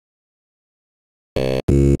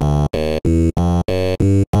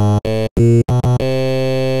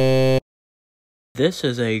This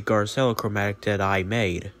is a Garcella chromatic that I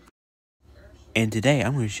made. And today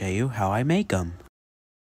I'm going to show you how I make them.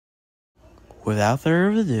 Without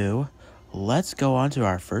further ado, let's go on to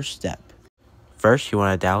our first step. First, you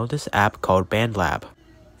want to download this app called BandLab.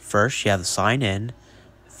 First, you have to sign in,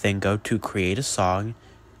 then go to create a song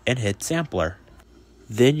and hit sampler.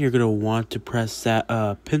 Then you're going to want to press that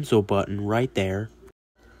pencil button right there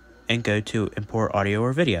and go to import audio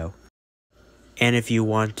or video. And if you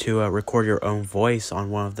want to record your own voice on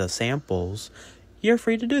one of the samples, you're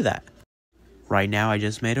free to do that. Right now, I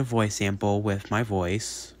just made a voice sample with my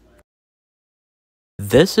voice.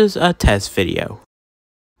 This is a test video.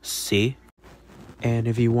 See? And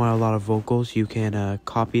if you want a lot of vocals, you can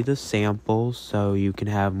copy the samples so you can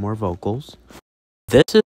have more vocals. This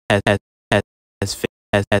is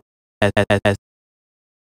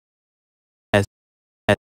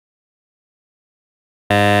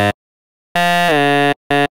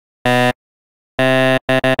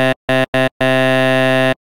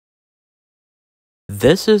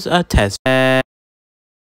This is a test.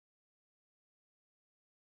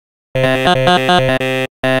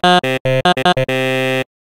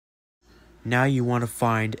 Now you want to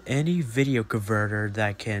find any video converter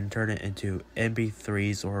that can turn it into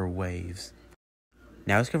MP3s or waves.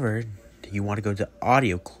 Now it's converted. You want to go to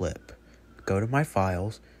audio clip. Go to my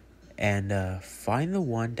files and find the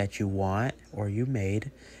one that you want or you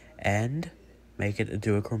made and make it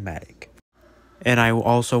into a chromatic. And I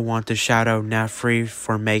also want to shout out NetFree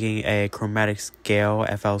for making a chromatic scale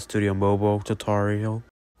FL Studio Mobile tutorial.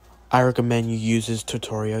 I recommend you use this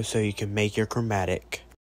tutorial so you can make your chromatic.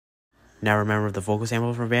 Now remember the vocal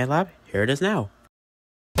sample from BandLab? Here it is now.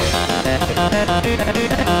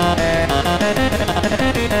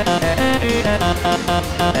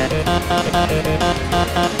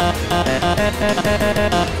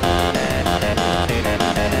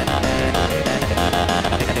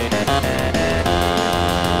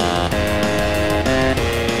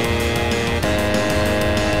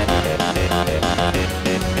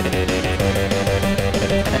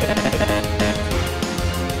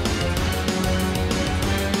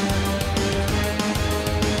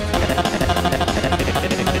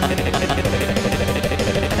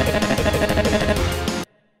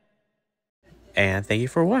 And thank you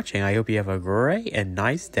for watching. I hope you have a great and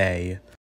nice day.